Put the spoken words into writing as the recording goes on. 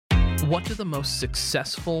What do the most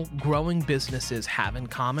successful, growing businesses have in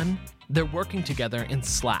common? They're working together in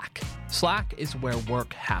Slack. Slack is where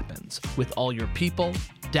work happens, with all your people,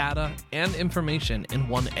 data, and information in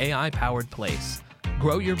one AI-powered place.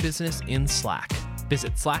 Grow your business in Slack.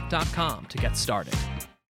 Visit slack.com to get started.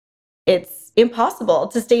 It's impossible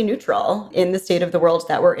to stay neutral in the state of the world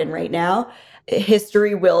that we're in right now.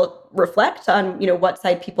 History will reflect on, what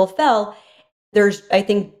side people fell. There's, I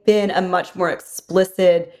think, been a much more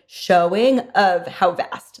explicit showing of how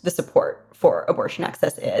vast the support for abortion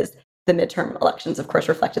access is. The midterm elections, of course,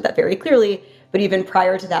 reflected that very clearly. But even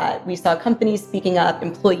prior to that, we saw companies speaking up,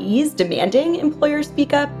 employees demanding employers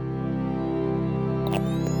speak up.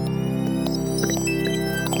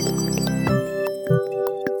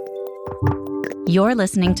 You're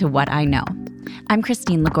listening to What I Know. I'm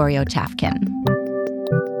Christine Lagorio-Chafkin.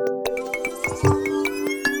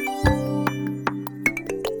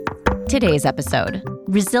 Today's episode,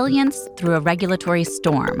 Resilience Through a Regulatory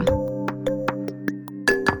Storm.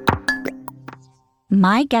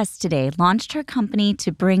 My guest today launched her company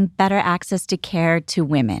to bring better access to care to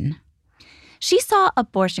women. She saw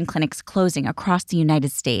abortion clinics closing across the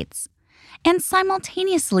United States and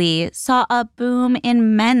simultaneously saw a boom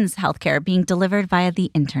in men's healthcare being delivered via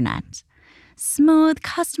the internet. Smooth,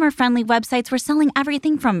 customer-friendly websites were selling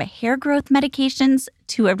everything from hair growth medications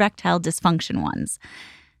to erectile dysfunction ones.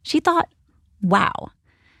 She thought, wow,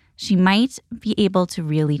 she might be able to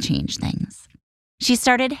really change things. She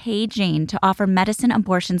started Hey Jane to offer medicine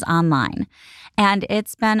abortions online, and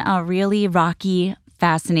it's been a really rocky,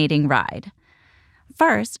 fascinating ride.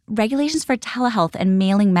 First, regulations for telehealth and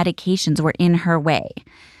mailing medications were in her way.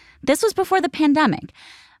 This was before the pandemic,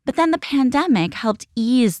 but then the pandemic helped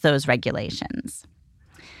ease those regulations.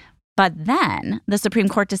 But then, the Supreme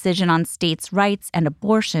Court decision on states' rights and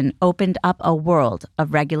abortion opened up a world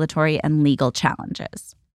of regulatory and legal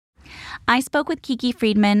challenges. I spoke with Kiki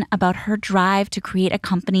Friedman about her drive to create a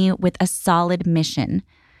company with a solid mission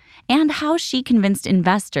and how she convinced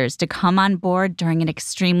investors to come on board during an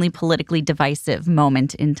extremely politically divisive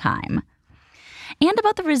moment in time, and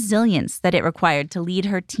about the resilience that it required to lead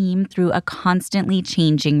her team through a constantly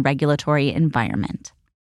changing regulatory environment.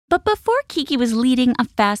 But before Kiki was leading a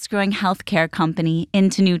fast-growing healthcare company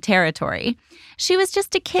into new territory, she was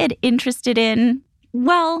just a kid interested in,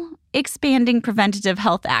 expanding preventative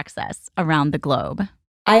health access around the globe.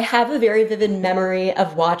 I have a very vivid memory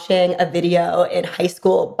of watching a video in high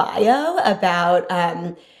school bio about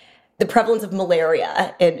the prevalence of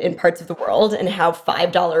malaria in parts of the world and how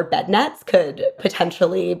 $5 bed nets could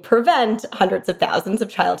potentially prevent hundreds of thousands of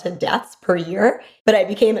childhood deaths per year. But I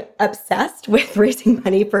became obsessed with raising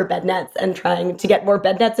money for bed nets and trying to get more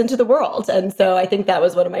bed nets into the world. And so I think that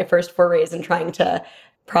was one of my first forays in trying to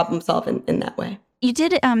problem solve in that way. You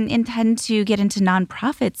did intend to get into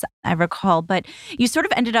nonprofits, I recall, but you sort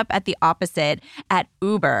of ended up at the opposite at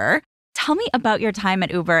Uber. Tell me about your time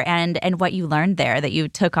at Uber and what you learned there that you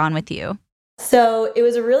took on with you. So it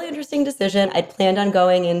was a really interesting decision. I'd planned on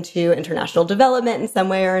going into international development in some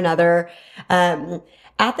way or another.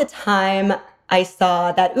 At the time, I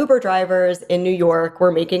saw that Uber drivers in New York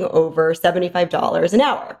were making over $75 an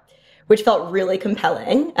hour, which felt really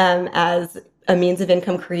compelling as a means of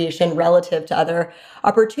income creation relative to other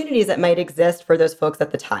opportunities that might exist for those folks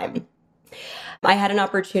at the time. I had an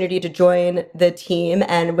opportunity to join the team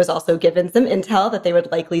and was also given some intel that they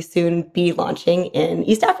would likely soon be launching in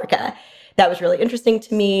East Africa. That was really interesting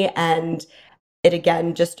to me. And it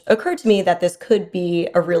again just occurred to me that this could be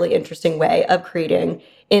a really interesting way of creating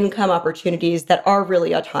income opportunities that are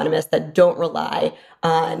really autonomous, that don't rely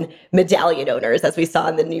on medallion owners, as we saw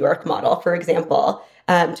in the New York model, for example,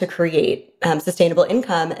 to create sustainable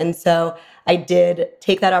income. And so I did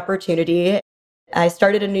take that opportunity. I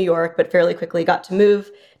started in New York, but fairly quickly got to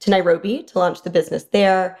move to Nairobi to launch the business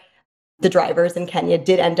there. The drivers in Kenya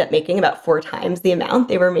did end up making about 4 times the amount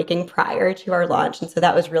they were making prior to our launch. And so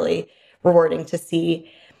that was really rewarding to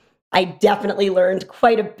see. I definitely learned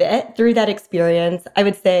quite a bit through that experience. I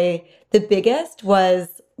would say the biggest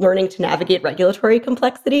was learning to navigate regulatory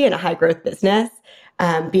complexity in a high growth business,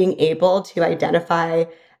 being able to identify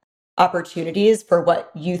opportunities for what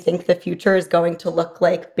you think the future is going to look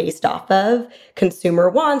like based off of consumer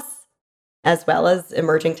wants, as well as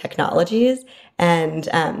emerging technologies, and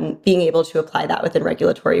being able to apply that within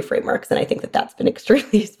regulatory frameworks. And I think that that's been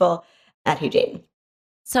extremely useful at Hey Jane.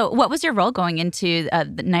 So what was your role going into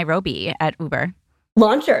Nairobi at Uber?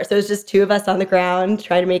 Launcher. So it was just 2 of us on the ground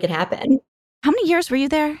trying to make it happen. How many years were you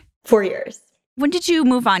there? 4 years. When did you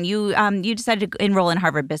move on? You decided to enroll in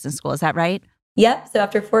Harvard Business School, is that right? Yep. So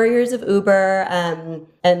after 4 years of Uber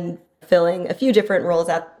and filling a few different roles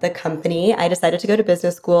at the company, I decided to go to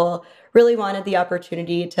business school, really wanted the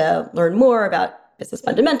opportunity to learn more about business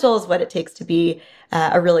fundamentals, what it takes to be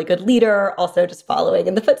a really good leader, also just following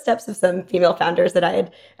in the footsteps of some female founders that I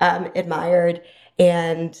had admired.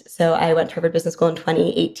 And so I went to Harvard Business School in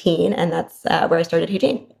 2018, and that's where I started Hey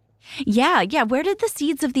Jane. Yeah. Where did the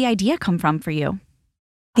seeds of the idea come from for you?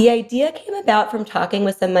 The idea came about from talking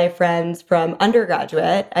with some of my friends from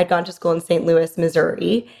undergraduate. I'd gone to school in St. Louis,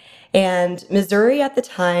 Missouri. And Missouri at the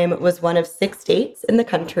time was one of 6 states in the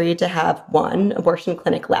country to have one abortion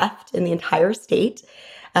clinic left in the entire state.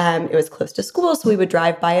 It was close to school, so we would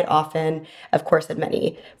drive by it often. Of course, had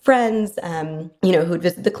many friends, who'd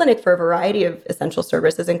visit the clinic for a variety of essential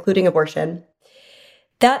services, including abortion.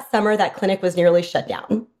 That summer, that clinic was nearly shut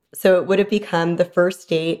down. So it would have become the first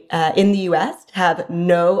state in the U.S. to have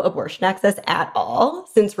no abortion access at all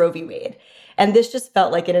since Roe v. Wade. And this just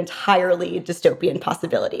felt like an entirely dystopian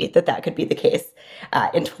possibility that could be the case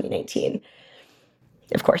in 2019.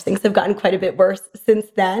 Of course, things have gotten quite a bit worse since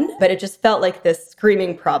then, but it just felt like this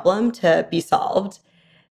screaming problem to be solved.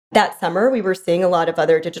 That summer, we were seeing a lot of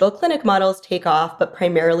other digital clinic models take off, but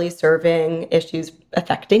primarily serving issues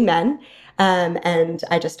affecting men. And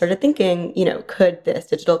I just started thinking, could this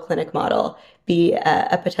digital clinic model be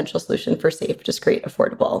a potential solution for safe, discreet,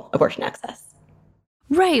 affordable abortion access?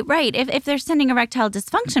 Right. If they're sending erectile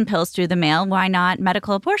dysfunction pills through the mail, why not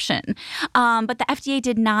medical abortion? But the FDA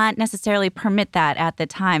did not necessarily permit that at the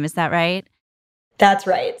time. Is that right? That's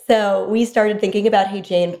right. So we started thinking about Hey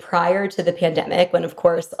Jane prior to the pandemic, when, of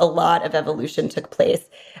course, a lot of evolution took place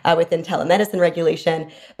within telemedicine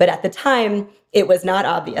regulation. But at the time, it was not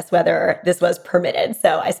obvious whether this was permitted.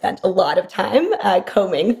 So I spent a lot of time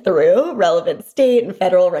combing through relevant state and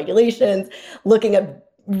federal regulations, looking at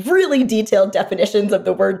really detailed definitions of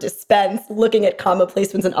the word dispense, looking at comma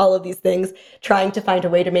placements and all of these things, trying to find a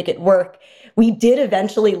way to make it work. We did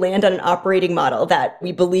eventually land on an operating model that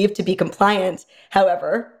we believed to be compliant.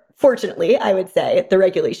 However, fortunately, I would say the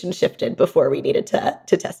regulation shifted before we needed to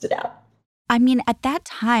test it out. I mean, at that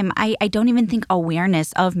time, I don't even think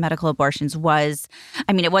awareness of medical abortions was,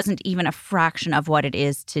 it wasn't even a fraction of what it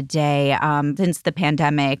is today, since the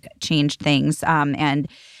pandemic changed things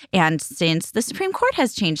and since the Supreme Court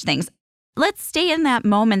has changed things. Let's stay in that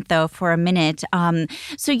moment, though, for a minute.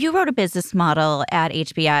 So you wrote a business model at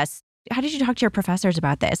HBS. How did you talk to your professors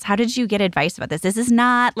about this? How did you get advice about this? This is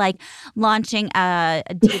not like launching a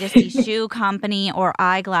D2C shoe company or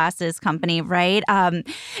eyeglasses company, right?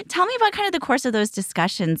 Tell me about kind of the course of those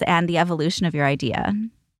discussions and the evolution of your idea.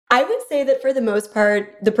 I would say that for the most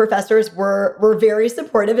part, the professors were very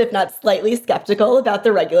supportive, if not slightly skeptical about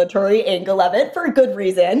the regulatory angle of it, for good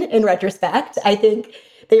reason, in retrospect. I think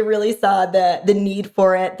they really saw the need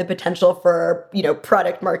for it, the potential for,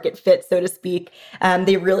 product market fit, so to speak.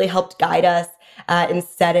 They really helped guide us in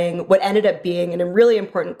setting what ended up being a really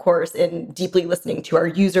important course in deeply listening to our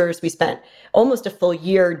users. We spent almost a full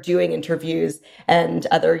year doing interviews and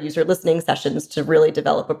other user listening sessions to really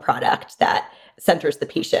develop a product that centers the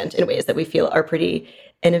patient in ways that we feel are pretty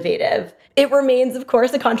innovative. It remains, of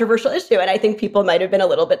course, a controversial issue, and I think people might have been a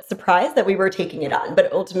little bit surprised that we were taking it on.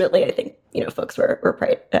 But ultimately, I think folks were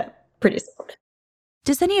pretty supportive.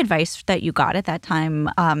 Does any advice that you got at that time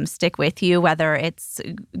stick with you, whether it's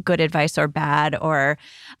good advice or bad, or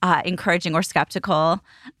encouraging or skeptical?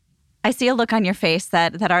 I see a look on your face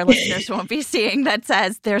that our listeners won't be seeing that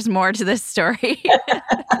says there's more to this story.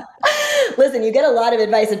 Listen, you get a lot of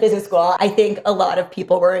advice at business school. I think a lot of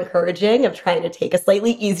people were encouraging of trying to take a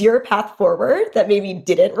slightly easier path forward that maybe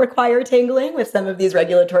didn't require tangling with some of these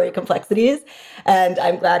regulatory complexities. And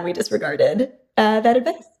I'm glad we disregarded that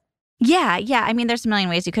advice. Yeah. There's a million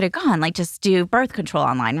ways you could have gone, like just do birth control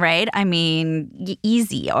online, right?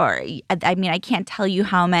 Easy. Or, I can't tell you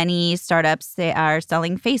how many startups they are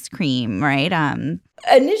selling face cream, right?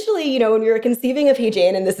 Initially, when we were conceiving of Hey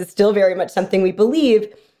Jane, and this is still very much something we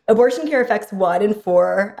believe, abortion care affects 1 in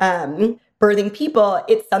 4 birthing people.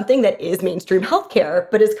 It's something that is mainstream healthcare,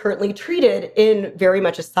 but is currently treated in very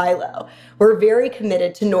much a silo. We're very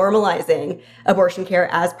committed to normalizing abortion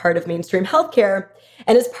care as part of mainstream healthcare.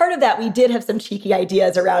 And as part of that, we did have some cheeky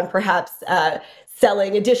ideas around perhaps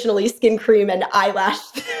selling additionally skin cream and eyelash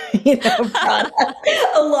products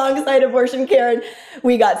alongside abortion care. And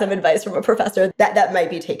we got some advice from a professor that might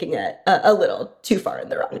be taking it a little too far in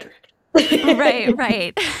the wrong direction.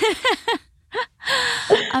 Right.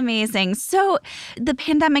 Amazing. So the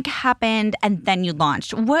pandemic happened and then you launched.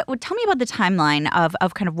 Tell me about the timeline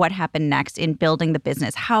of kind of what happened next in building the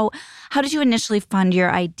business. How did you initially fund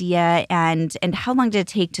your idea, and how long did it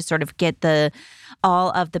take to sort of get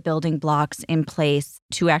all of the building blocks in place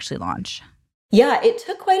to actually launch? Yeah, it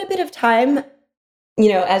took quite a bit of time.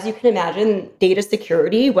 As you can imagine, data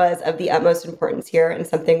security was of the utmost importance here and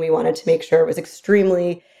something we wanted to make sure was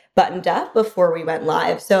extremely buttoned up before we went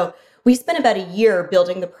live. So we spent about a year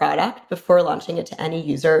building the product before launching it to any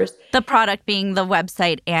users. The product being the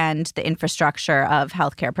website and the infrastructure of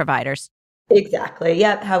healthcare providers. Exactly.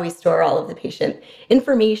 Yep. How we store all of the patient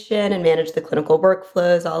information and manage the clinical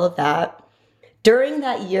workflows, all of that. During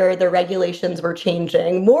that year, the regulations were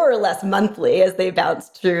changing more or less monthly as they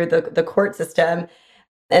bounced through the court system.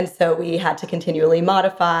 And so we had to continually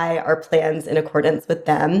modify our plans in accordance with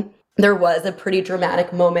them. There was a pretty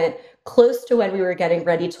dramatic moment close to when we were getting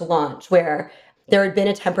ready to launch where there had been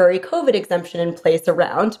a temporary COVID exemption in place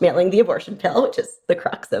around mailing the abortion pill, which is the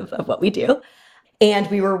crux of what we do. And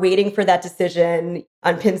we were waiting for that decision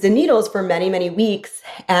on pins and needles for many, many weeks.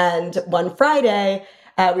 And one Friday,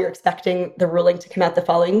 we were expecting the ruling to come out the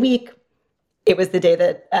following week. It was the day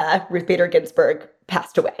that Ruth Bader Ginsburg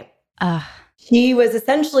passed away. She was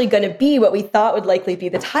essentially going to be what we thought would likely be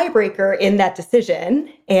the tiebreaker in that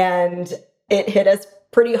decision. And it hit us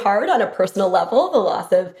pretty hard on a personal level, the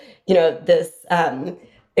loss of, this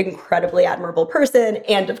incredibly admirable person,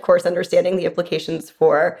 and of course, understanding the implications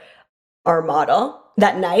for our model.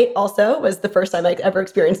 That night also was the first time I'd ever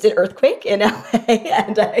experienced an earthquake in LA.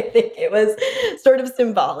 And I think it was sort of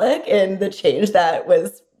symbolic in the change that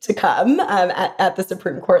was to come at the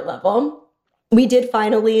Supreme Court level. We did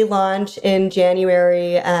finally launch in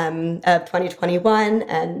January of 2021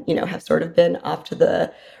 and, have sort of been off to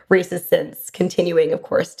the races since, continuing, of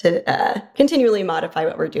course, to continually modify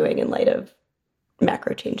what we're doing in light of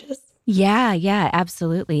macro changes. Yeah,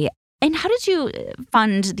 absolutely. And how did you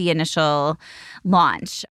fund the initial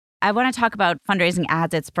launch? I want to talk about fundraising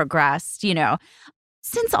as it's progressed,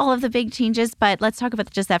 since all of the big changes, but let's talk about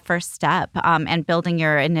just that first step and building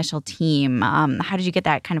your initial team. How did you get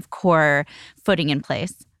that kind of core footing in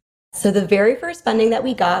place? So the very first funding that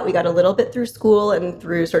we got a little bit through school and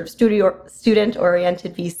through sort of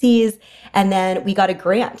student-oriented VCs. And then we got a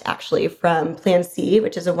grant actually from Plan C,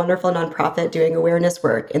 which is a wonderful nonprofit doing awareness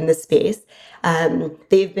work in this space.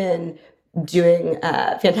 They've been doing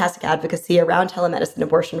fantastic advocacy around telemedicine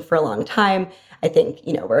abortion for a long time. I think,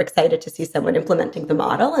 we're excited to see someone implementing the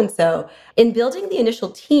model. And so in building the initial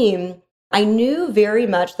team, I knew very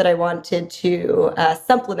much that I wanted to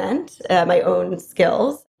supplement my own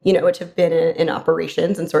skills, which have been in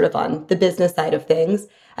operations and sort of on the business side of things.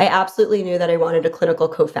 I absolutely knew that I wanted a clinical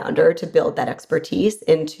co-founder to build that expertise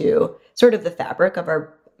into sort of the fabric of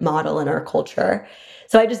our model and our culture.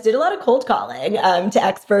 So I just did a lot of cold calling to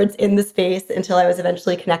experts in the space until I was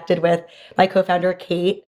eventually connected with my co-founder,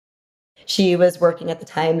 Kate. She was working at the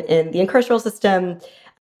time in the incarceral system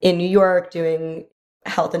in New York, doing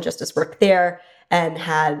health and justice work there, and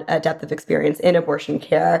had a depth of experience in abortion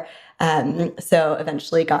care. So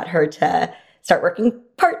eventually got her to start working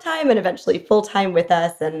part-time and eventually full-time with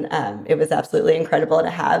us. And it was absolutely incredible to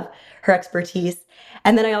have her expertise.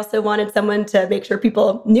 And then I also wanted someone to make sure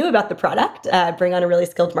people knew about the product, bring on a really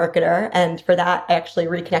skilled marketer. And for that, I actually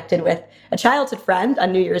reconnected with a childhood friend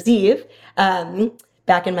on New Year's Eve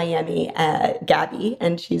back in Miami, Gabby,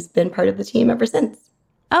 and she's been part of the team ever since.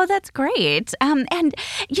 Oh, that's great. And,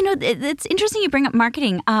 it's interesting you bring up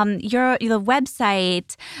marketing. The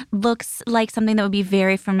website looks like something that would be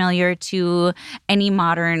very familiar to any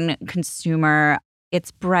modern consumer.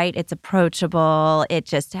 It's bright, it's approachable, it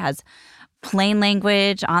just has plain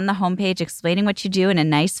language on the homepage explaining what you do in a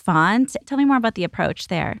nice font. Tell me more about the approach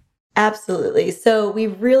there. Absolutely. So we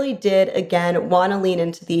really did, again, want to lean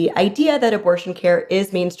into the idea that abortion care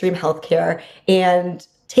is mainstream healthcare and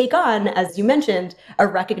take on, as you mentioned, a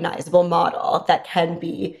recognizable model that can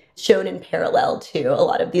be shown in parallel to a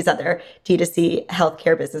lot of these other D2C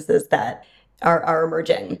healthcare businesses that are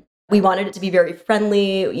emerging. We wanted it to be very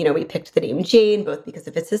friendly. We picked the name Jane, both because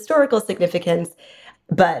of its historical significance,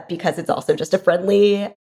 but because it's also just a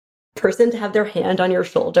friendly person to have their hand on your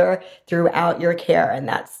shoulder throughout your care. And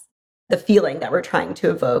that's the feeling that we're trying to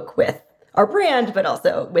evoke with our brand, but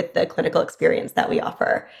also with the clinical experience that we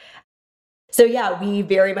offer. So yeah, we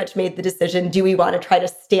very much made the decision, do we want to try to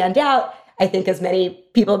stand out? I think as many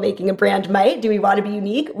people making a brand might. Do we want to be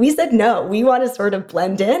unique? We said no. We want to sort of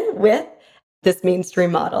blend in with this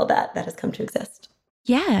mainstream model that has come to exist.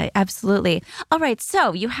 Yeah, absolutely. All right.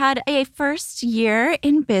 So you had a first year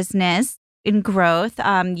in business, in growth.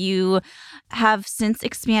 You have since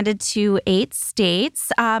expanded to 8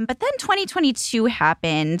 states. But then 2022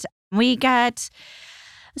 happened. We got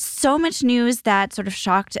so much news that sort of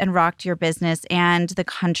shocked and rocked your business and the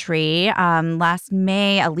country. Last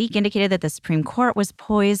May, a leak indicated that the Supreme Court was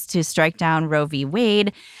poised to strike down Roe v.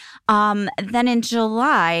 Wade. Then in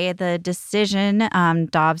July, the decision,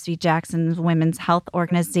 Dobbs v. Jackson Women's Health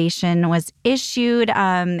Organization, was issued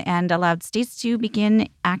and allowed states to begin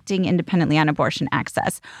acting independently on abortion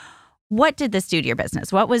access. What did this do to your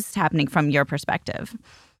business? What was happening from your perspective?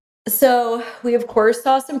 So we, of course,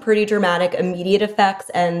 saw some pretty dramatic immediate effects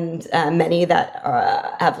and many that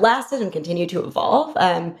have lasted and continue to evolve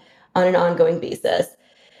on an ongoing basis.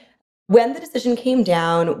 When the decision came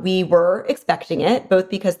down, we were expecting it, both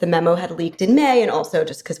because the memo had leaked in May and also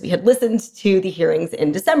just because we had listened to the hearings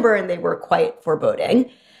in December and they were quite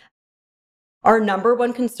foreboding. Our number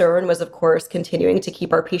one concern was, of course, continuing to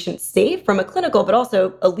keep our patients safe from a clinical but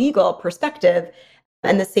also a legal perspective,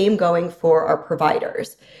 and the same going for our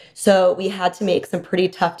providers. So we had to make some pretty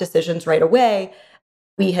tough decisions right away.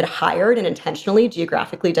 We had hired an intentionally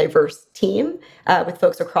geographically diverse team with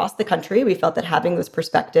folks across the country. We felt that having those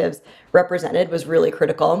perspectives represented was really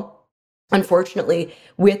critical. Unfortunately,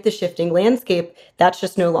 with the shifting landscape, that's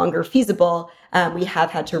just no longer feasible. We have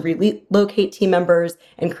had to relocate team members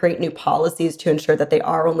and create new policies to ensure that they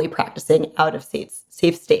are only practicing out of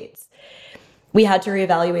safe states. We had to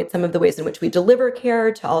reevaluate some of the ways in which we deliver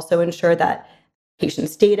care to also ensure that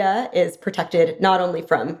patients' data is protected not only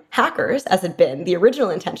from hackers, as had been the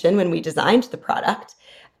original intention when we designed the product,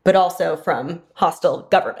 but also from hostile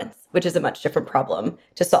governments, which is a much different problem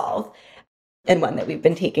to solve and one that we've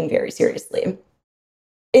been taking very seriously.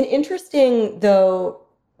 An interesting, though,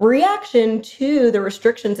 reaction to the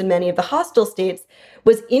restrictions in many of the hostile states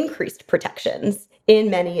was increased protections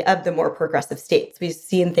in many of the more progressive states. We've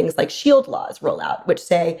seen things like shield laws roll out, which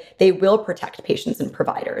say they will protect patients and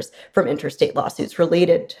providers from interstate lawsuits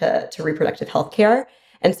related to reproductive health care.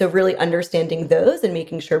 And so really understanding those and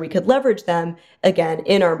making sure we could leverage them, again,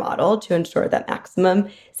 in our model to ensure that maximum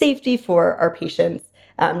safety for our patients,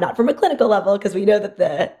 not from a clinical level, because we know that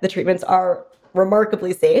the treatments are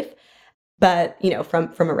remarkably safe, but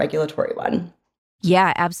from a regulatory one.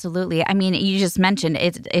 Yeah, absolutely. I mean, you just mentioned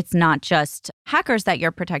it's not just hackers that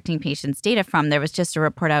you're protecting patients' data from. There was just a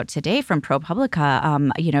report out today from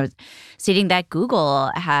ProPublica, stating that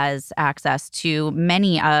Google has access to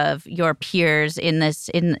many of your peers in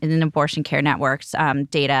abortion care networks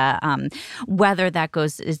data. Whether that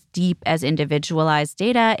goes as deep as individualized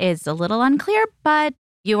data is a little unclear, but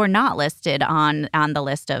you are not listed on the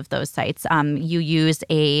list of those sites. You use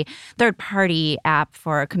a third-party app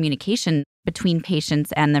for communication between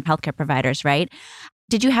patients and their healthcare providers, right?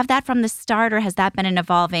 Did you have that from the start, or has that been an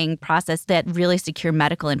evolving process that really secure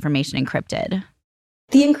medical information encrypted?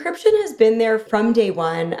 The encryption has been there from day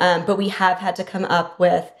one, but we have had to come up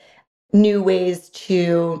with new ways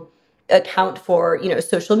to account for,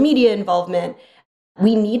 social media involvement.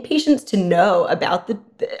 We need patients to know about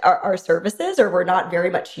our services, or we're not very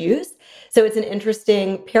much used. So it's an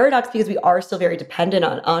interesting paradox because we are still very dependent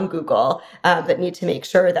on Google, but need to make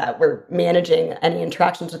sure that we're managing any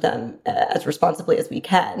interactions with them as responsibly as we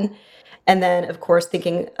can. And then, of course,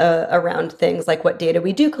 thinking around things like what data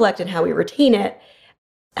we do collect and how we retain it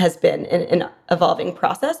has been an evolving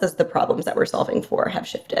process as the problems that we're solving for have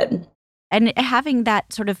shifted. And having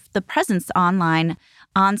that sort of the presence online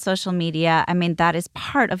on social media, I mean, that is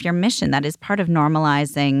part of your mission. That is part of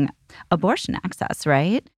normalizing abortion access,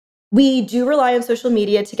 right? We do rely on social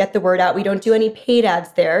media to get the word out. We don't do any paid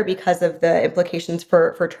ads there because of the implications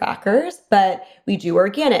for trackers, but we do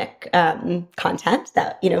organic content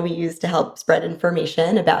that we use to help spread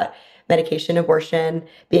information about medication abortion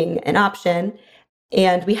being an option.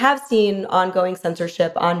 And we have seen ongoing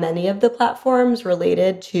censorship on many of the platforms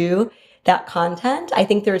related to that content. I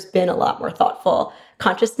think there's been a lot more thoughtful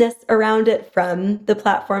consciousness around it from the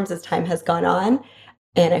platforms as time has gone on,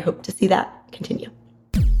 and I hope to see that continue.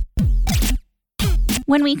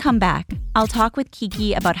 When we come back, I'll talk with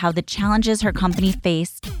Kiki about how the challenges her company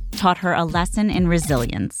faced taught her a lesson in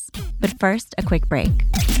resilience. But first, a quick break.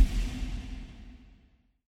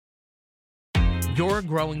 You're a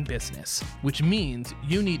growing business, which means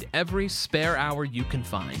you need every spare hour you can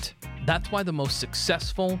find. That's why the most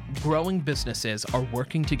successful, growing businesses are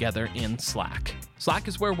working together in Slack. Slack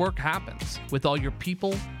is where work happens, with all your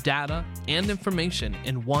people, data, and information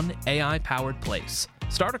in one AI-powered place.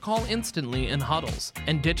 Start a call instantly in huddles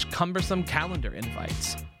and ditch cumbersome calendar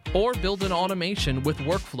invites. Or build an automation with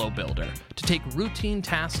Workflow Builder to take routine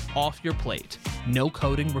tasks off your plate. No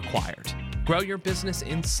coding required. Grow your business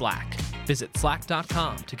in Slack. Visit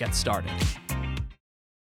slack.com to get started.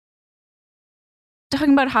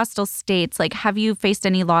 Talking about hostile states, have you faced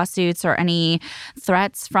any lawsuits or any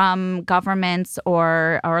threats from governments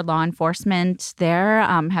or law enforcement there?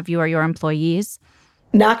 Have you or your employees?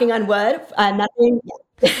 Knocking on wood, nothing.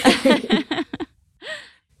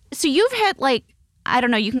 So you've hit I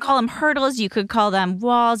don't know, you can call them hurdles, you could call them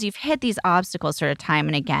walls. You've hit these obstacles sort of time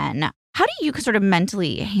and again. How do you sort of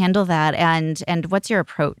mentally handle that? And what's your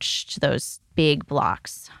approach to those big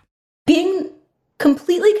blocks? Being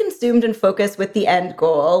completely consumed and focused with the end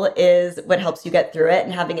goal is what helps you get through it,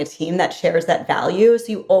 and having a team that shares that value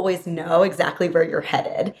so you always know exactly where you're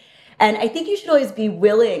headed. And I think you should always be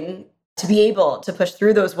willing to be able to push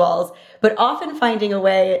through those walls, but often finding a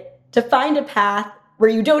way to find a path where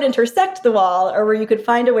you don't intersect the wall, or where you could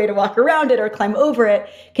find a way to walk around it or climb over it,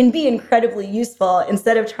 can be incredibly useful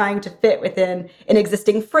instead of trying to fit within an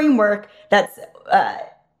existing framework that's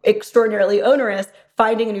extraordinarily onerous.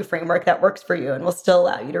 Finding a new framework that works for you and will still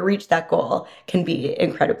allow you to reach that goal can be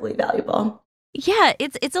incredibly valuable. Yeah,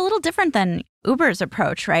 it's a little different than Uber's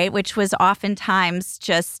approach, right? Which was oftentimes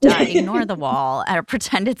just ignore the wall or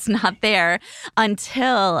pretend it's not there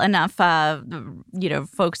until enough,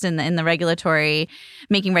 folks in the regulatory,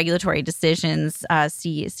 making regulatory decisions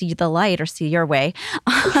see the light or see your way.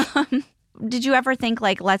 Did you ever think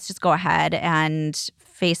like, let's just go ahead and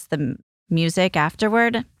face the music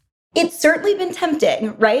afterward? It's certainly been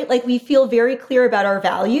tempting, right? Like, we feel very clear about our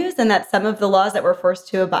values and that some of the laws that we're forced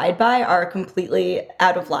to abide by are completely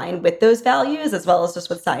out of line with those values, as well as just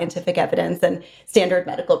with scientific evidence and standard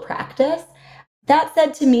medical practice. That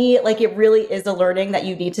said, to me, like, it really is a learning that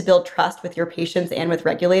you need to build trust with your patients and with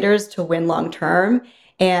regulators to win long term,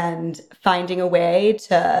 and finding a way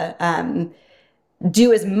to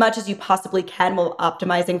do as much as you possibly can while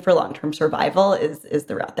optimizing for long-term survival is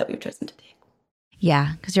the route that we've chosen to take.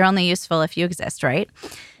 Yeah, because you're only useful if you exist, right?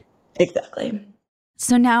 Exactly.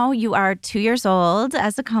 So now you are 2 years old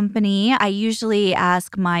as a company. I usually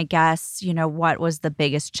ask my guests, what was the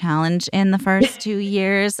biggest challenge in the first 2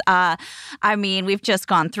 years? We've just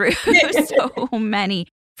gone through so many.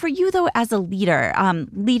 For you, though, as a leader,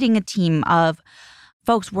 leading a team of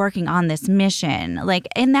folks working on this mission, like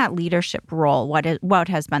in that leadership role, what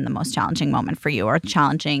has been the most challenging moment for you, or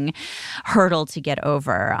challenging hurdle to get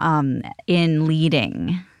over in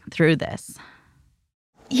leading through this?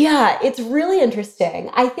 Yeah, it's really interesting.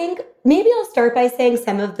 I think maybe I'll start by saying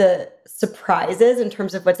some of the surprises in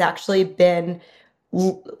terms of what's actually been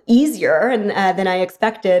easier than I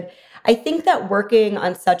expected. I think that working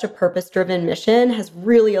on such a purpose-driven mission has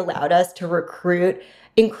really allowed us to recruit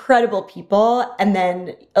incredible people and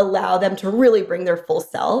then allow them to really bring their full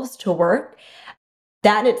selves to work.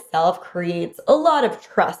 That in itself creates a lot of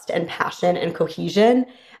trust and passion and cohesion,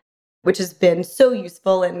 which has been so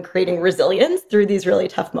useful in creating resilience through these really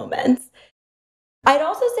tough moments. I'd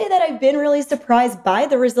also say that I've been really surprised by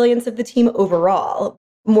the resilience of the team overall.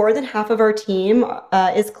 More than half of our team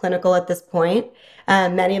is clinical at this point.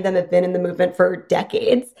 Many of them have been in the movement for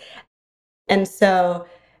decades. And so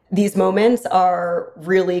these moments are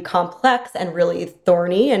really complex and really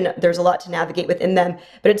thorny, and there's a lot to navigate within them.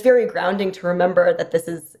 But it's very grounding to remember that this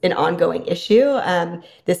is an ongoing issue.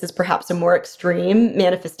 This is perhaps a more extreme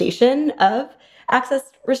manifestation of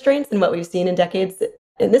access restraints than what we've seen in decades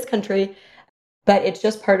in this country. But it's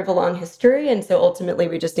just part of a long history. And so ultimately,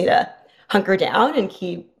 we just need to hunker down and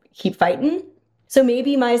keep fighting. So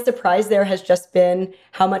maybe my surprise there has just been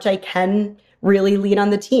how much I can really lean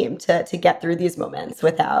on the team to get through these moments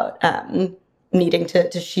without needing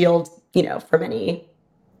to shield, from any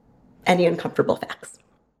uncomfortable facts.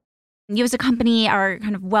 You as a company are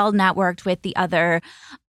kind of well networked with the other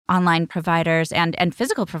online providers and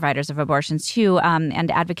physical providers of abortions too,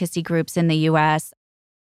 and advocacy groups in the U.S.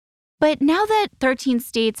 But now that 13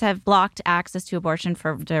 states have blocked access to abortion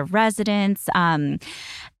for their residents,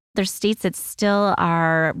 there's states that still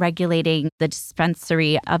are regulating the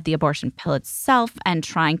dispensary of the abortion pill itself and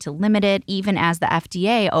trying to limit it, even as the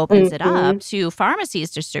FDA opens it up to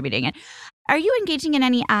pharmacies distributing it. Are you engaging in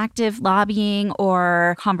any active lobbying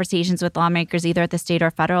or conversations with lawmakers, either at the state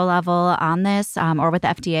or federal level, on this, or with the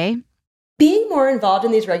FDA? Being more involved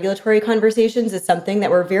in these regulatory conversations is something that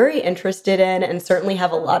we're very interested in and certainly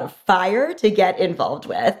have a lot of fire to get involved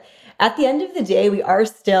with. At the end of the day, we are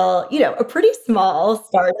still, a pretty small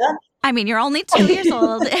startup. You're only 2 years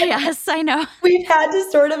old. Yes, I know. We've had to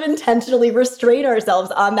sort of intentionally restrain ourselves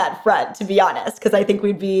on that front, to be honest, because I think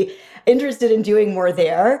we'd be interested in doing more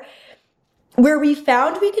there. Where we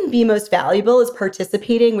found we can be most valuable is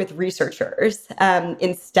participating with researchers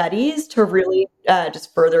in studies to really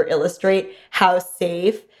just further illustrate how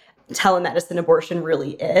safe telemedicine abortion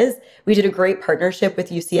really is. We did a great partnership with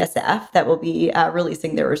UCSF that will be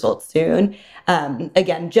releasing their results soon.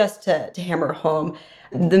 Again, just to hammer home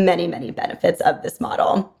the many, many benefits of this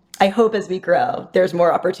model. I hope as we grow, there's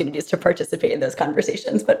more opportunities to participate in those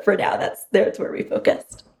conversations. But for now, that's where we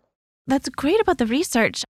focused. That's great about the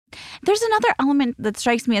research. There's another element that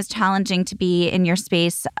strikes me as challenging to be in your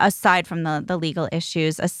space, aside from the legal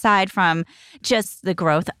issues, aside from just the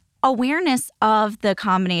growth. Awareness of the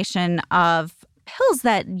combination of pills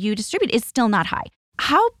that you distribute is still not high.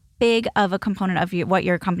 How big of a component of what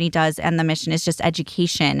your company does and the mission is just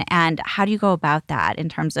education? And how do you go about that in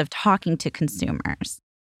terms of talking to consumers?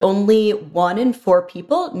 Only 1 in 4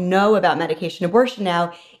 people know about medication abortion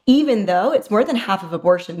now, even though it's more than half of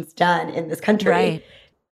abortions done in this country. Right.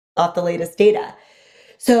 Off the latest data.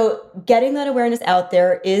 So getting that awareness out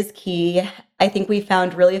there is key. I think we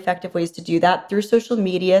found really effective ways to do that through social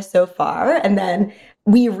media so far. And then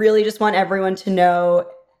we really just want everyone to know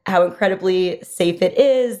how incredibly safe it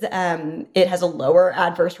is. It has a lower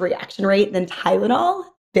adverse reaction rate than Tylenol,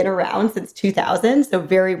 been around since 2000, so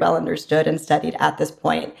very well understood and studied at this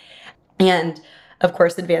point. And of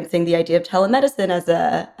course, advancing the idea of telemedicine as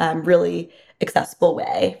a really accessible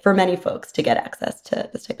way for many folks to get access to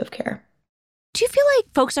this type of care. Do you feel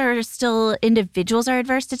like individuals are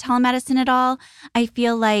adverse to telemedicine at all? I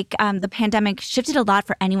feel like the pandemic shifted a lot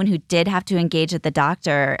for anyone who did have to engage at the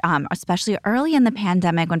doctor, especially early in the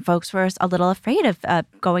pandemic when folks were a little afraid of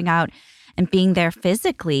going out and being there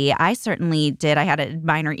physically. I certainly did. I had a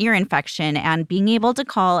minor ear infection, and being able to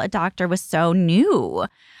call a doctor was so new,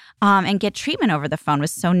 and get treatment over the phone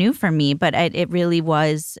was so new for me, but it really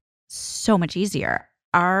was so much easier.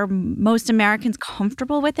 Are most Americans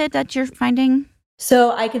comfortable with it that you're finding?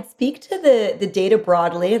 So I could speak to the data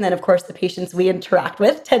broadly, and then of course the patients we interact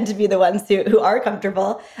with tend to be the ones who are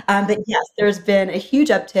comfortable. But yes, there's been a huge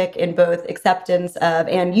uptick in both acceptance of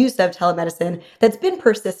and use of telemedicine that's been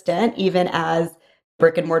persistent even as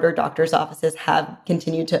brick and mortar doctors' offices have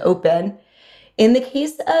continued to open. In the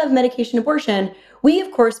case of medication abortion, we,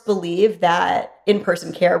 of course, believe that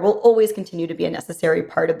in-person care will always continue to be a necessary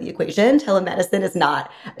part of the equation. Telemedicine is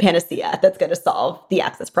not a panacea that's going to solve the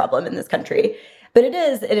access problem in this country, but it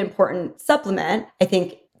is an important supplement. I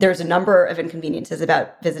think there's a number of inconveniences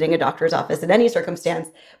about visiting a doctor's office in any circumstance,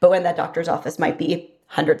 but when that doctor's office might be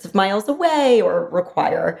hundreds of miles away or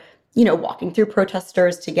require walking through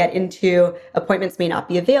protesters to get into appointments may not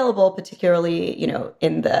be available, particularly,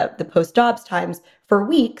 in the post-Dobbs times for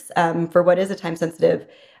weeks, for what is a time-sensitive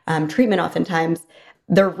treatment oftentimes,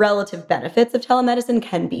 the relative benefits of telemedicine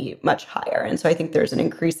can be much higher. And so I think there's an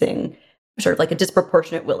increasing, sort of like a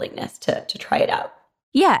disproportionate willingness to try it out.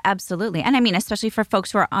 Yeah, absolutely. And I mean, especially for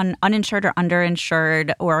folks who are uninsured or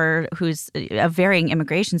underinsured or who's a varying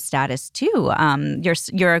immigration status too,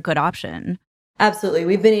 you're a good option. Absolutely.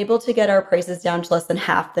 We've been able to get our prices down to less than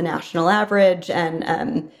half the national average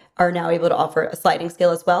and are now able to offer a sliding scale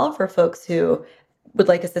as well for folks who would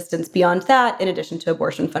like assistance beyond that, in addition to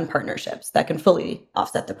abortion fund partnerships that can fully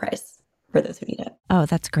offset the price for those who need it. Oh,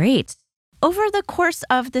 that's great. Over the course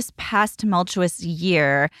of this past tumultuous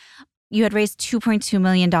year, you had raised $2.2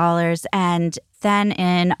 million. And then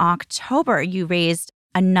in October, you raised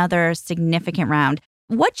another significant round.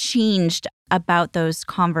 What changed about those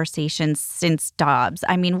conversations since Dobbs?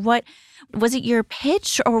 I mean, what was it, your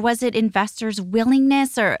pitch, or was it investors'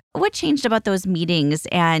 willingness, or what changed about those meetings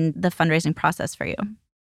and the fundraising process for you?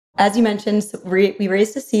 As you mentioned, we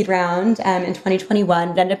raised a seed round in 2021.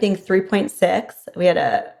 It ended up being 3.6. We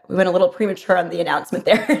went a little premature on the announcement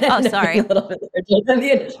there. Oh, sorry. A little bit later than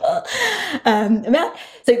the initial amount.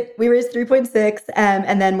 So we raised 3.6,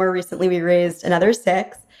 and then more recently we raised another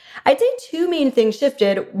 6. I'd say 2 main things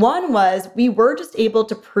shifted. One was we were just able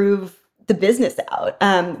to prove the business out.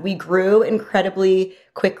 We grew incredibly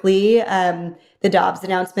quickly. The Dobbs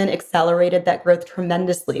announcement accelerated that growth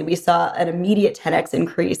tremendously. We saw an immediate 10x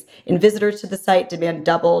increase in visitors to the site. Demand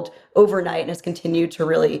doubled overnight and has continued to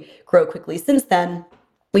really grow quickly since then.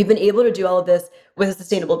 We've been able to do all of this with a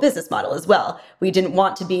sustainable business model as well. We didn't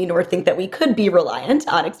want to be nor think that we could be reliant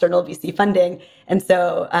on external VC funding. And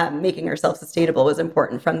so making ourselves sustainable was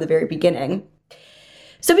important from the very beginning.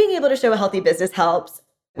 So being able to show a healthy business helps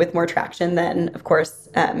with more traction than, of course,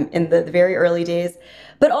 in the very early days.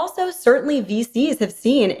 But also certainly VCs have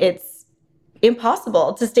seen it's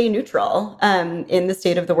impossible to stay neutral in the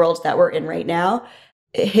state of the world that we're in right now.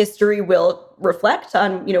 History will reflect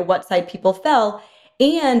on what side people fell.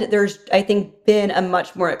 And there's, I think, been a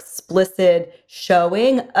much more explicit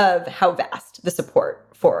showing of how vast the support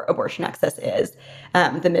for abortion access is.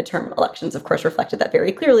 The midterm elections, of course, reflected that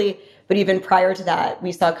very clearly. But even prior to that,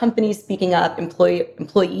 we saw companies speaking up,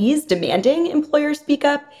 employees demanding employers speak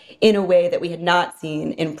up in a way that we had not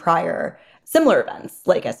seen in prior similar events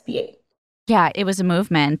like SB 8. Yeah, it was a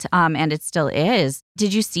movement, and it still is.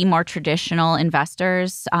 Did you see more traditional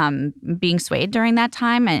investors being swayed during that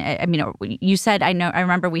time? I mean, you said, I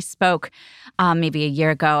remember we spoke maybe a year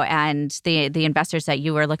ago, and the investors that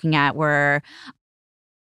you were looking at were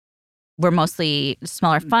mostly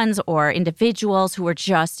smaller funds or individuals who were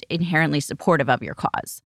just inherently supportive of your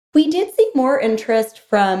cause. We did see more interest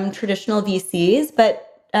from traditional VCs, but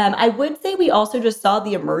I would say we also just saw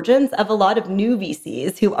the emergence of a lot of new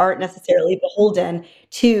VCs who aren't necessarily beholden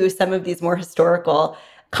to some of these more historical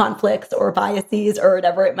conflicts or biases or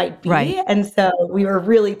whatever it might Right. be. And so we were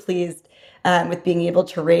really pleased with being able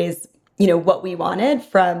to raise, what we wanted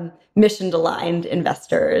from mission-aligned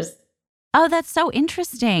investors. Oh, that's so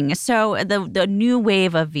interesting. So the new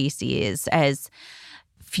wave of VCs as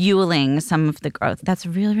fueling some of the growth. That's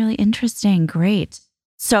really, really interesting. Great.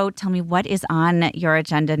 So tell me, what is on your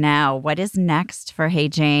agenda now? What is next for Hey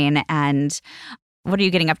Jane? And what are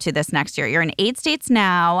you getting up to this next year? You're in 8 states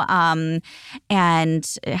now,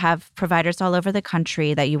 and have providers all over the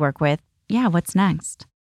country that you work with. Yeah, what's next?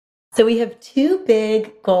 So we have 2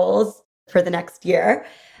 big goals for the next year.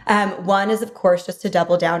 One is, of course, just to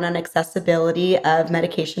double down on accessibility of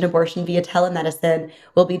medication abortion via telemedicine.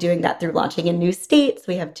 We'll be doing that through launching in new states.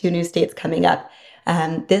 We have 2 new states coming up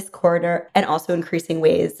this quarter, and also increasing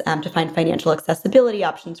ways to find financial accessibility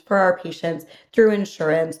options for our patients through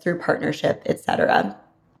insurance, through partnership, et cetera.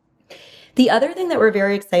 The other thing that we're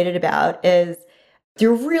very excited about is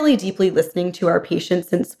through really deeply listening to our patients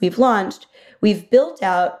since we've launched, we've built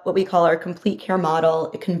out what we call our complete care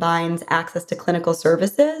model. It combines access to clinical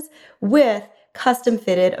services with custom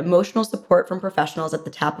fitted emotional support from professionals at the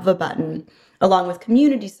tap of a button, along with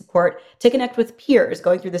community support to connect with peers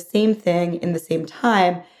going through the same thing in the same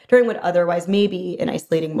time during what otherwise may be an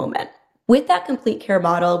isolating moment. With that complete care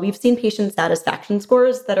model, we've seen patient satisfaction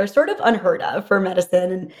scores that are sort of unheard of for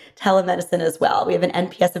medicine and telemedicine as well. We have an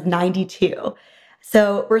NPS of 92.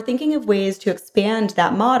 So we're thinking of ways to expand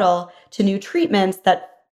that model to new treatments that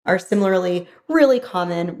are similarly really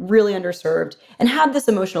common, really underserved, and have this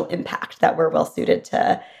emotional impact that we're well suited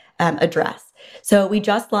to address. So we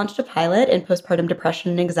just launched a pilot in postpartum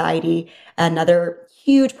depression and anxiety, another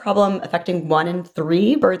huge problem affecting 1 in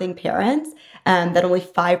 3 birthing parents, that only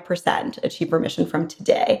 5% achieve remission from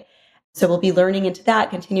today. So we'll be learning into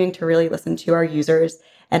that, continuing to really listen to our users,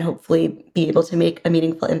 and hopefully be able to make a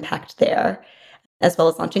meaningful impact there, as well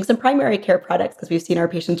as launching some primary care products because we've seen our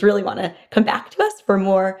patients really want to come back to us for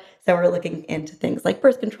more. So we're looking into things like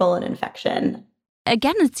birth control and infection.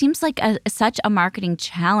 Again, it seems like such a marketing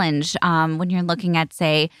challenge when you're looking at,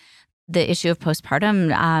 say, the issue of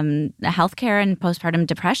postpartum healthcare and postpartum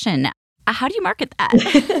depression. How do you market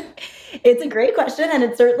that? It's a great question, and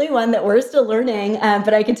it's certainly one that we're still learning.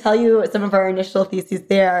 But I can tell you some of our initial theses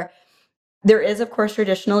there. There is, of course,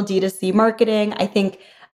 traditional D2C marketing. I think,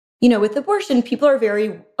 with abortion, people are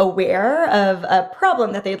very aware of a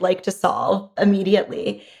problem that they'd like to solve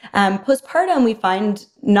immediately. Postpartum, we find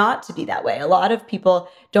not to be that way. A lot of people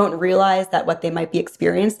don't realize that what they might be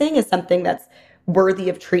experiencing is something that's worthy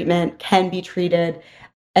of treatment, can be treated.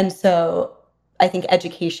 And so I think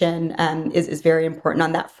education is very important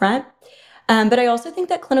on that front. But I also think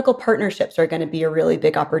that clinical partnerships are going to be a really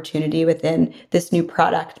big opportunity within this new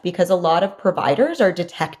product because a lot of providers are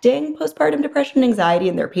detecting postpartum depression and anxiety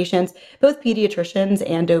in their patients, both pediatricians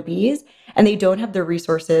and OBs, and they don't have the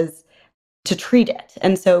resources to treat it.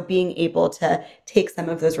 And so being able to take some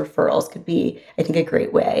of those referrals could be, I think, a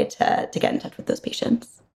great way to get in touch with those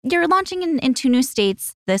patients. You're launching in 2 new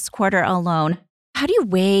states this quarter alone. How do you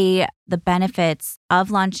weigh the benefits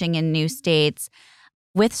of launching in new states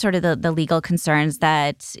with sort of the legal concerns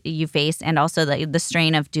that you face and also the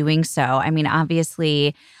strain of doing so? I mean,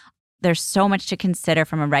 obviously, there's so much to consider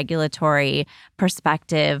from a regulatory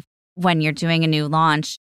perspective when you're doing a new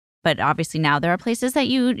launch. But obviously now there are places that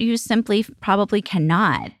you simply probably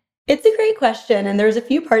cannot. It's a great question. And there's a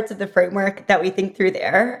few parts of the framework that we think through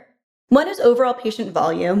there. One is overall patient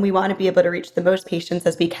volume. We want to be able to reach the most patients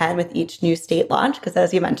as we can with each new state launch, because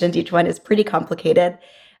as you mentioned, each one is pretty complicated.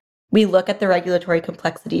 We look at the regulatory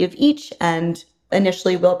complexity of each and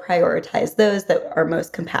initially will prioritize those that are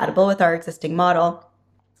most compatible with our existing model.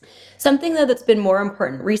 Something, though, that's been more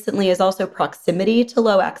important recently is also proximity to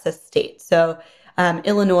low access states. So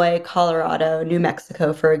Illinois, Colorado, New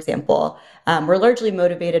Mexico, for example, were largely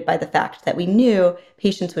motivated by the fact that we knew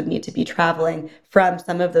patients would need to be traveling from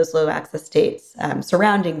some of those low access states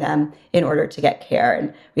surrounding them in order to get care.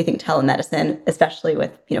 And we think telemedicine, especially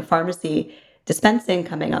with pharmacy dispensing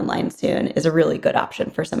coming online soon, is a really good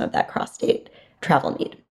option for some of that cross-state travel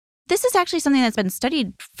need. This is actually something that's been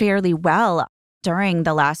studied fairly well during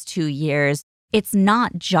the last 2 years. it's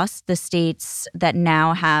not just the states that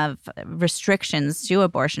now have restrictions to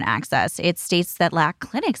abortion access. It's states that lack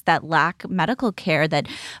clinics, that lack medical care, that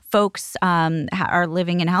folks are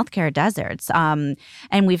living in healthcare deserts. And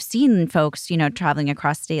we've seen folks, traveling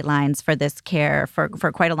across state lines for this care for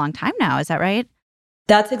quite a long time now. Is that right?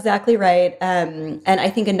 That's exactly right. And I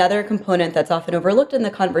think another component that's often overlooked in the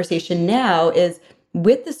conversation now is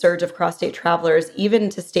with the surge of cross-state travelers, even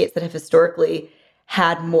to states that have historically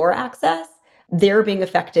had more access, they're being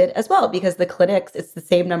affected as well because the clinics, it's the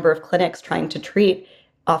same number of clinics trying to treat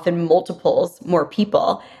often multiples more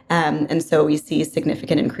people. And so we see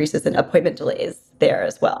significant increases in appointment delays there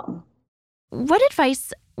as well. What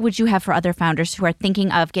advice would you have for other founders who are thinking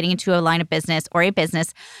of getting into a line of business or a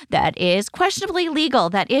business that is questionably legal,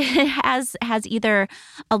 that it has either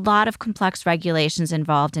a lot of complex regulations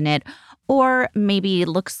involved in it, or maybe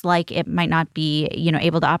looks like it might not be,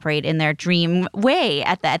 able to operate in their dream way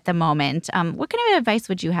at the moment? What kind of advice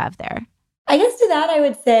would you have there? I guess to that, I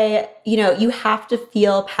would say, you have to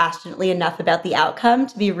feel passionately enough about the outcome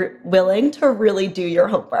to be willing to really do your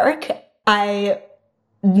homework. I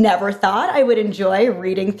never thought I would enjoy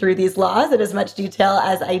reading through these laws in as much detail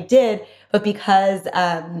as I did, but because,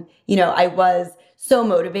 I was so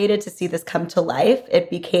motivated to see this come to life,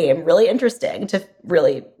 it became really interesting to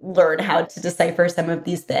really learn how to decipher some of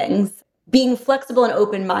these things. Being flexible and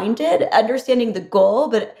open-minded, understanding the goal,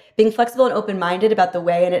 but being flexible and open-minded about the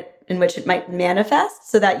way in which it might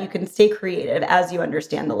manifest so that you can stay creative as you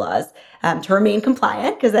understand the laws to remain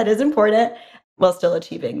compliant, because that is important, while still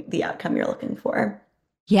achieving the outcome you're looking for.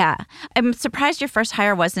 Yeah. I'm surprised your first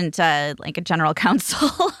hire wasn't like a general counsel.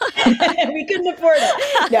 We couldn't afford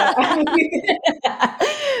it. No.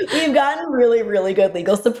 We've gotten really, really good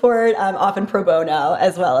legal support, often pro bono,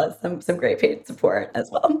 as well as some great paid support as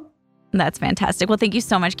well. That's fantastic. Well, thank you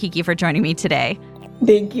so much, Kiki, for joining me today.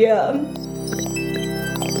 Thank you.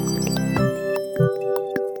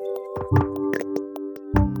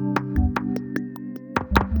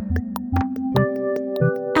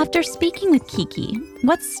 After speaking with Kiki,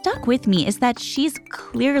 what stuck with me is that she's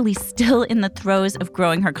clearly still in the throes of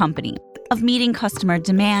growing her company, of meeting customer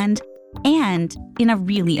demand, and in a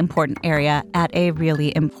really important area at a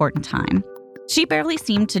really important time. She barely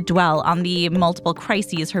seemed to dwell on the multiple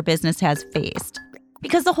crises her business has faced,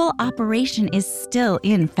 because the whole operation is still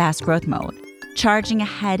in fast growth mode, charging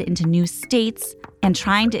ahead into new states and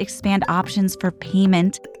trying to expand options for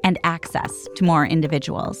payment and access to more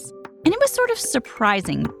individuals. And it was sort of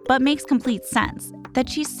surprising, but makes complete sense, that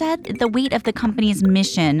she said the weight of the company's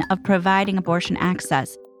mission of providing abortion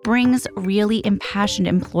access brings really impassioned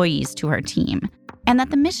employees to her team, and that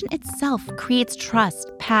the mission itself creates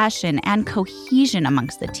trust, passion, and cohesion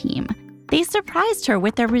amongst the team. They surprised her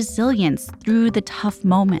with their resilience through the tough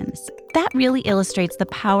moments. That really illustrates the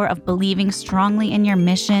power of believing strongly in your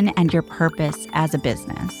mission and your purpose as a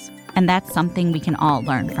business. And that's something we can all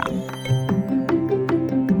learn from.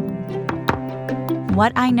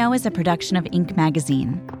 What I Know is a production of Inc.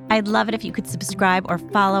 magazine. I'd love it if you could subscribe or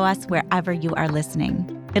follow us wherever you are listening.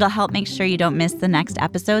 It'll help make sure you don't miss the next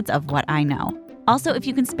episodes of What I Know. Also, if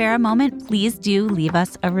you can spare a moment, please do leave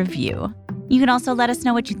us a review. You can also let us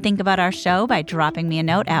know what you think about our show by dropping me a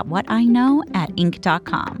note at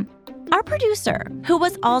whatiknow@inc.com. Our producer, who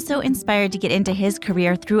was also inspired to get into his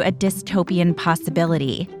career through a dystopian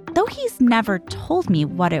possibility, though he's never told me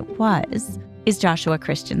what it was, is Joshua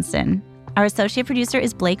Christensen. Our associate producer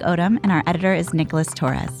is Blake Odom, and our editor is Nicholas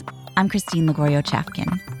Torres. I'm Christine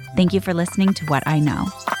Lagorio-Chafkin. Thank you for listening to What I Know.